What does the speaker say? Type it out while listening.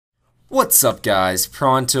What's up, guys?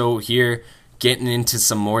 Pronto here, getting into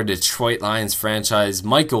some more Detroit Lions franchise.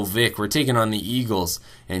 Michael Vick, we're taking on the Eagles,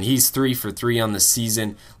 and he's 3 for 3 on the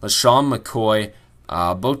season. LaShawn McCoy,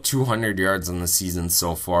 about 200 yards on the season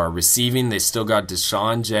so far. Receiving, they still got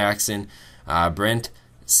Deshaun Jackson, Brent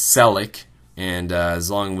Selleck, and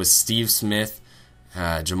along with Steve Smith,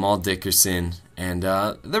 Jamal Dickerson, and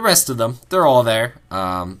the rest of them. They're all there.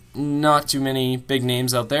 Not too many big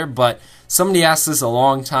names out there, but somebody asked this a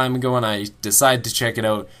long time ago, and I decided to check it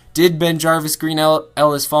out. Did Ben Jarvis Green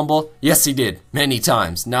Ellis fumble? Yes, he did. Many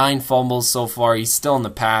times. 9 fumbles so far. He's still in the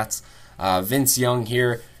Pats. Vince Young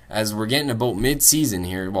here, as we're getting about mid-season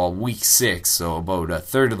here, well, week 6, so about a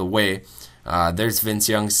third of the way. There's Vince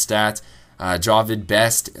Young's stats. Javid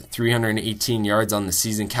Best, 318 yards on the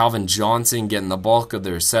season. Calvin Johnson getting the bulk of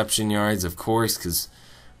the reception yards, of course, because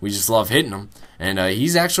we just love hitting him. And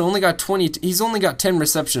he's actually only got 10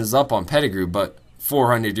 receptions up on Pettigrew, but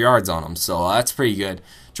 400 yards on him, so that's pretty good.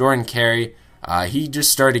 Jordan Carey, he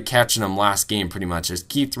just started catching him last game pretty much. As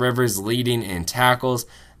Keith Rivers leading in tackles,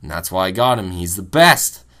 and that's why I got him. He's the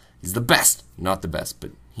best. He's the best. Not the best, but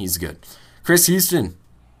he's good. Chris Houston,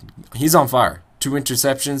 he's on fire. 2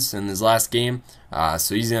 interceptions in his last game,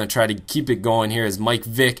 so he's going to try to keep it going here as Mike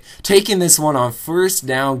Vick taking this one on first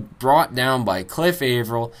down, brought down by Cliff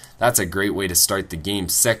Averill. That's a great way to start the game.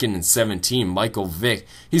 2nd and 17, Michael Vick,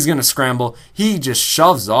 he's going to scramble. He just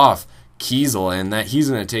shoves off Kiesel, and that he's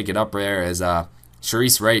going to take it up there as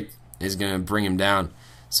Sharice Wright is going to bring him down.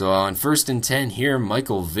 So on 1st and 10 here,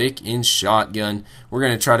 Michael Vick in shotgun. We're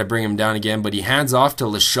going to try to bring him down again, but he hands off to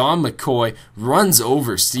LaShawn McCoy, runs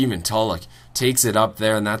over Stephen Tulloch, takes it up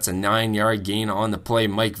there, and that's a 9-yard gain on the play.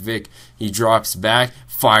 Mike Vick, he drops back,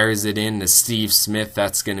 fires it in to Steve Smith.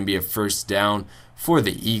 That's going to be a first down for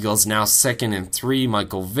the Eagles. Now 2nd and 3,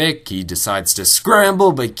 Michael Vick, he decides to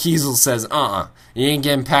scramble, but Kiesel says, you ain't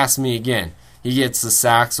getting past me again. He gets the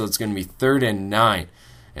sack, so it's going to be 3rd and 9.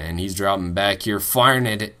 And he's dropping back here, firing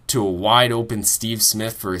it to a wide open Steve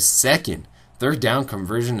Smith for his 2nd 3rd down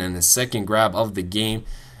conversion and his 2nd grab of the game.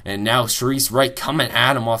 And now Sharice Wright coming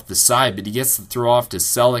at him off the side, but he gets the throw off to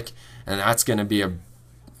Selleck, and that's going to be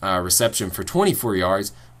a reception for 24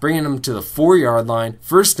 yards, bringing him to the 4-yard line.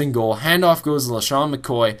 1st and goal, handoff goes to LaShawn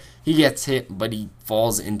McCoy. He gets hit, but he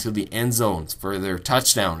falls into the end zones for their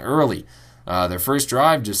touchdown early. Their first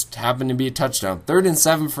drive just happened to be a touchdown. 3rd and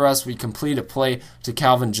 7 for us. We complete a play to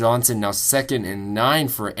Calvin Johnson. Now 2nd and 9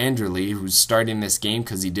 for Enderle, who's starting this game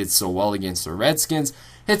because he did so well against the Redskins.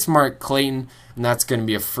 Hits Mark Clayton, and that's going to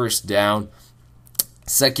be a first down.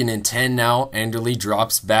 2nd and 10 now. Enderle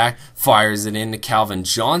drops back, fires it in to Calvin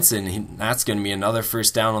Johnson. That's going to be another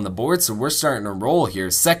first down on the board, so we're starting to roll here.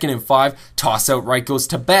 2nd and 5. Toss out right goes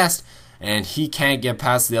to Best, and he can't get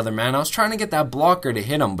past the other man. I was trying to get that blocker to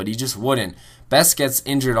hit him, but he just wouldn't. Best gets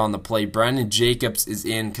injured on the play. Brandon Jacobs is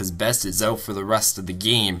in because Best is out for the rest of the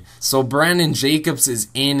game. So Brandon Jacobs is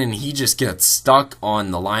in, and he just gets stuck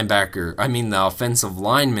on the the offensive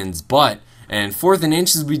lineman's butt. And 4th and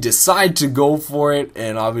inches, we decide to go for it,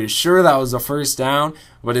 and I was sure that was a first down,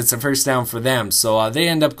 but it's a first down for them. So they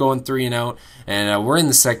end up going 3 and out, and we're in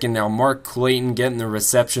the 2nd now. Mark Clayton getting the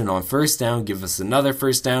reception on first down, give us another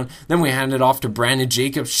first down. Then we hand it off to Brandon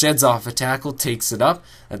Jacobs, sheds off a tackle, takes it up.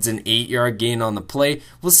 That's an 8-yard gain on the play.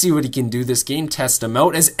 We'll see what he can do this game, test him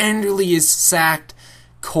out as Enderle is sacked.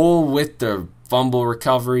 Cole with the fumble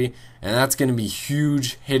recovery, and that's going to be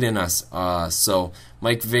huge hitting us. So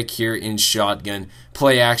Mike Vick here in shotgun.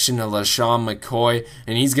 Play action to LaShawn McCoy,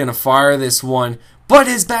 and he's going to fire this one, but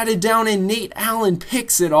is batted down, and Nate Allen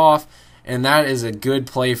picks it off, and that is a good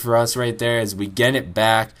play for us right there as we get it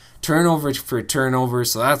back. Turnover for turnover,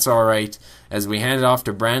 so that's all right. As we hand it off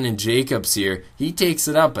to Brandon Jacobs here, he takes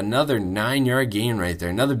it up, another 9-yard gain right there,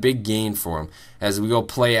 another big gain for him. As we go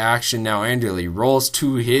play action now, Enderle rolls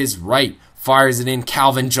to his right, fires it in.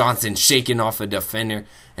 Calvin Johnson shaking off a defender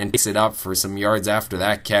and takes it up for some yards after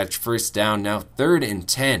that catch. First down now, 3rd and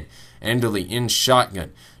 10. Enderle in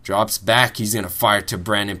shotgun, drops back. He's going to fire to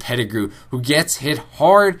Brandon Pettigrew, who gets hit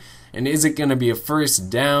hard. And is it going to be a first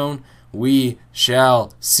down? We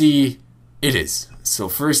shall see. It is. So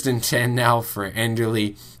 1st and 10 now for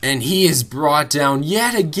Enderle, and he is brought down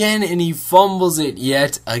yet again, and he fumbles it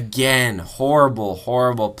yet again. Horrible,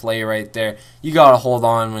 horrible play right there. You got to hold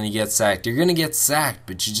on when you get sacked. You're going to get sacked,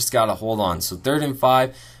 but you just got to hold on. So 3rd and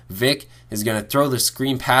 5, Vick is going to throw the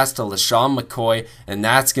screen pass to LaShawn McCoy, and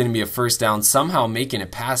that's going to be a first down, somehow making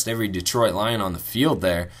it past every Detroit Lion on the field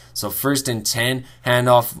there. So 1st and 10,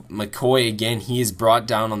 handoff McCoy again. He is brought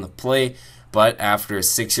down on the play but after a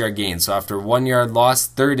 6-yard gain. So after a 1-yard loss,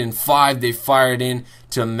 3rd and 5, they fired in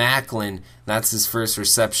to Macklin. That's his first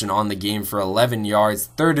reception on the game for 11 yards.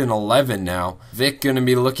 3rd and 11 now. Vic going to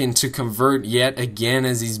be looking to convert yet again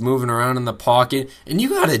as he's moving around in the pocket. And you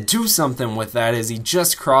got to do something with that as he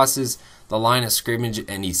just crosses the line of scrimmage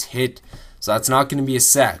and he's hit. So that's not going to be a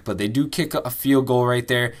sack, but they do kick a field goal right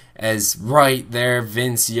there, as right there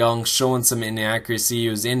Vince Young showing some inaccuracy. He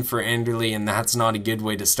was in for Enderle, and that's not a good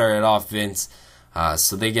way to start it off, Vince.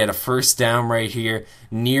 So they get a first down right here,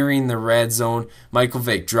 nearing the red zone. Michael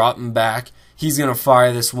Vick dropping back. He's going to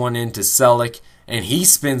fire this one into Selleck, and he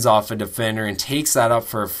spins off a defender and takes that up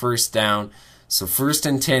for a first down. So 1st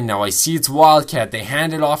and 10 now. I see it's Wildcat. They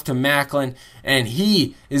hand it off to Macklin, and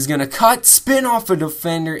he is going to spin off a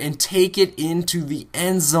defender, and take it into the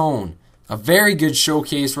end zone. A very good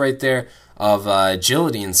showcase right there of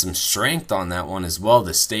agility and some strength on that one as well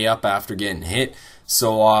to stay up after getting hit.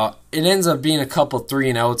 So it ends up being a couple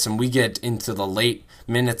 3-and-outs, and we get into the late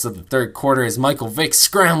minutes of the 3rd quarter as Michael Vick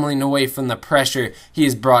scrambling away from the pressure. He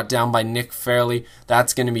is brought down by Nick Fairley.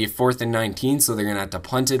 That's going to be a 4th and 19, so they're going to have to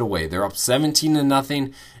punt it away. They're up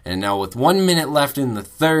 17-0, and now with 1 minute left in the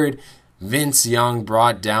 3rd, Vince Young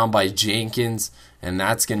brought down by Jenkins, and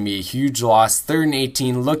that's going to be a huge loss. 3rd and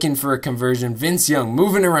 18, looking for a conversion. Vince Young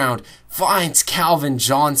moving around, finds Calvin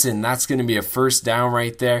Johnson. That's going to be a first down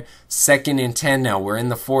right there. 2nd and 10 now. We're in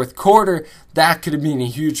the 4th quarter. That could have been a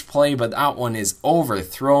huge play, but that one is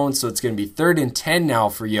overthrown. So it's going to be 3rd and 10 now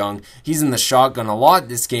for Young. He's in the shotgun a lot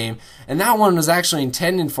this game. And that one was actually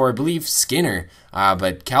intended for, I believe, Skinner.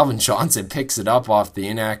 But Calvin Johnson picks it up off the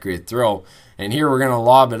inaccurate throw. And here we're going to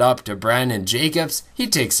lob it up to Brandon Jacobs. He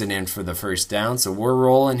takes it in for the first down. So we're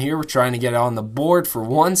rolling here. We're trying to get on the board for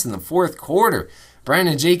once in the 4th quarter.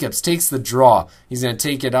 Brandon Jacobs takes the draw. He's going to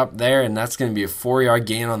take it up there, and that's going to be a 4-yard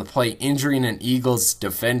gain on the play, injuring an Eagles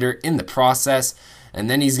defender in the process. And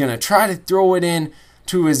then he's going to try to throw it in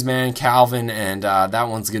to his man Calvin, and that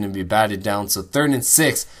one's going to be batted down. So 3rd and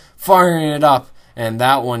 6, firing it up. And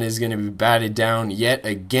that one is going to be batted down yet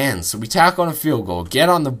again. So we tack on a field goal, get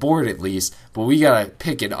on the board at least, but we got to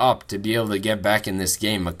pick it up to be able to get back in this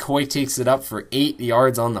game. McCoy takes it up for 8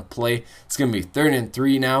 yards on the play. It's going to be 3rd and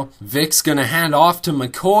 3 now. Vic's going to hand off to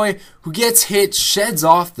McCoy, who gets hit, sheds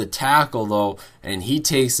off the tackle though, and he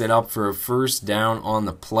takes it up for a first down on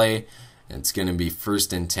the play. It's going to be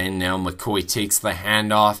 1st and 10 now. McCoy takes the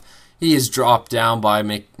handoff. He is dropped down by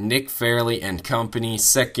Nick Fairley and company.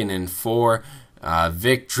 2nd and 4.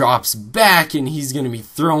 Vic drops back, and he's going to be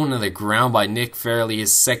thrown to the ground by Nick Fairley,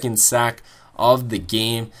 his 2nd sack of the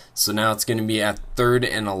game. So now it's going to be at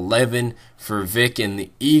 3rd and 11 for Vic and the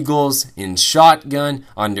Eagles in shotgun,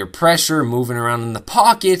 under pressure, moving around in the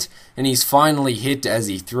pocket, and he's finally hit as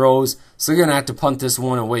he throws. So they're going to have to punt this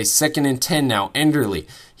one away. 2nd and 10 now. Enderle,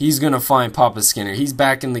 he's going to find Papa Skinner. He's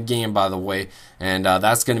back in the game, by the way, and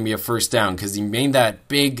that's going to be a first down because he made that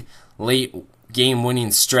big late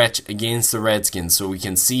game-winning stretch against the Redskins. So we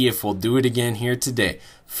can see if we'll do it again here today.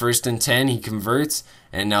 1st and 10, he converts,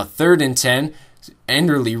 and now 3rd and 10.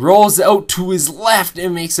 Enderle rolls out to his left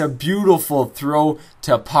and makes a beautiful throw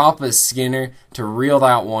to Papa Skinner to reel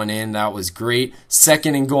that one in. That was great.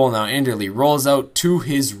 2nd and goal now. Enderle rolls out to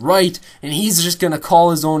his right, and he's just going to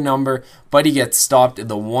call his own number, but he gets stopped at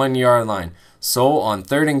the 1-yard line. So on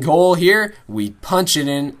 3rd and goal here, we punch it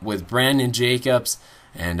in with Brandon Jacobs.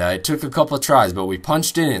 And it took a couple of tries, but we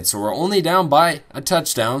punched it in. So we're only down by a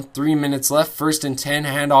touchdown. 3 minutes left. 1st and 10.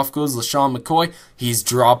 Handoff goes LaShawn McCoy. He's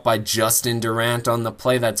dropped by Justin Durant on the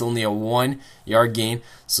play. That's only a 1-yard gain.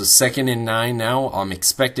 So 2nd and 9 now. I'm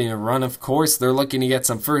expecting a run, of course. They're looking to get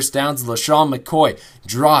some first downs. LaShawn McCoy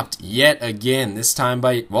dropped yet again. This time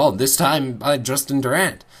by Justin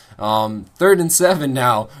Durant. 3rd and 7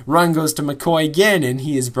 now. Run goes to McCoy again, and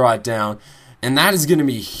he is brought down. And that is going to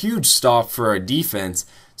be a huge stop for our defense.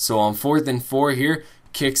 So on 4th and 4 here,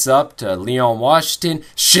 kicks up to Leon Washington,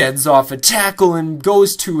 sheds off a tackle and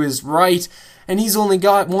goes to his right. And he's only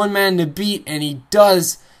got one man to beat, and he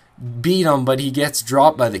does beat him, but he gets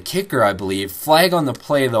dropped by the kicker, I believe. Flag on the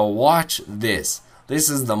play, though. Watch this.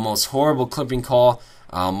 This is the most horrible clipping call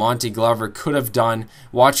Monty Glover could have done.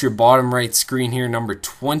 Watch your bottom right screen here, number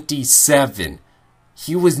 27.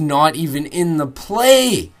 He was not even in the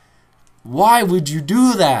play. Why would you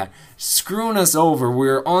do that? Screwing us over.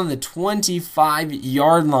 We're on the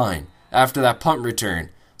 25-yard line after that punt return.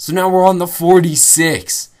 So now we're on the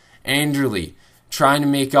 46. Enderle trying to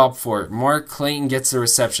make up for it. Mark Clayton gets the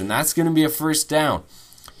reception. That's going to be a first down.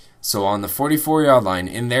 So on the 44-yard line,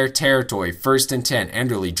 in their territory, 1st and 10.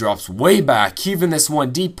 Enderle drops way back, heaving this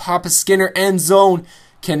one deep. Papa Skinner end zone.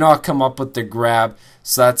 cannot come up with the grab.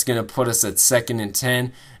 So that's going to put us at 2nd and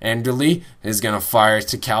 10. Enderle is going to fire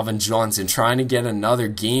to Calvin Johnson, trying to get another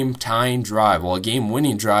game-tying drive. Well, a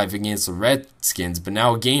game-winning drive against the Redskins, but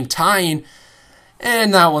now a game-tying.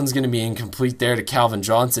 And that one's going to be incomplete there to Calvin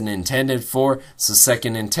Johnson, intended for. So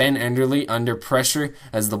 2nd and 10, Enderle under pressure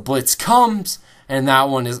as the blitz comes. And that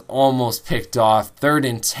one is almost picked off. 3rd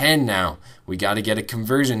and 10 now. We got to get a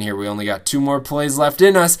conversion here. We only got 2 more plays left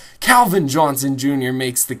in us. Calvin Johnson Jr.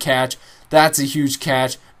 makes the catch. That's a huge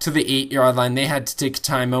catch to the 8-yard line. They had to take a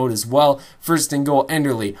timeout as well. 1st and goal,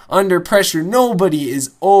 Enderle under pressure. Nobody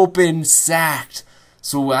is open, sacked.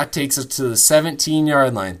 So that takes us to the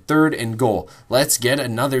 17-yard line. 3rd and goal. Let's get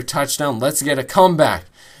another touchdown. Let's get a comeback.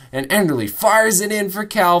 And Enderle fires it in for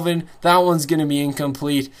Calvin. That one's going to be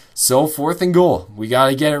incomplete. So 4th and goal. We got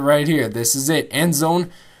to get it right here. This is it. End zone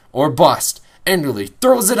or bust. Enderle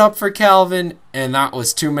throws it up for Calvin, and that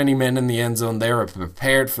was too many men in the end zone. They were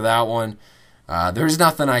prepared for that one. There's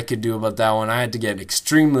nothing I could do about that one. I had to get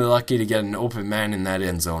extremely lucky to get an open man in that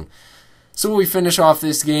end zone. So we finish off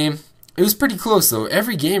this game. It was pretty close, though.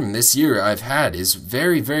 Every game this year I've had is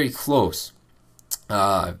very, very close.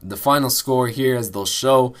 The final score here, as they'll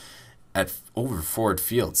show at over Ford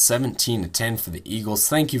Field, 17-10 for the Eagles.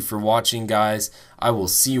 Thank you for watching, guys. I will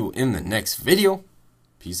see you in the next video.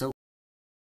 Peace out.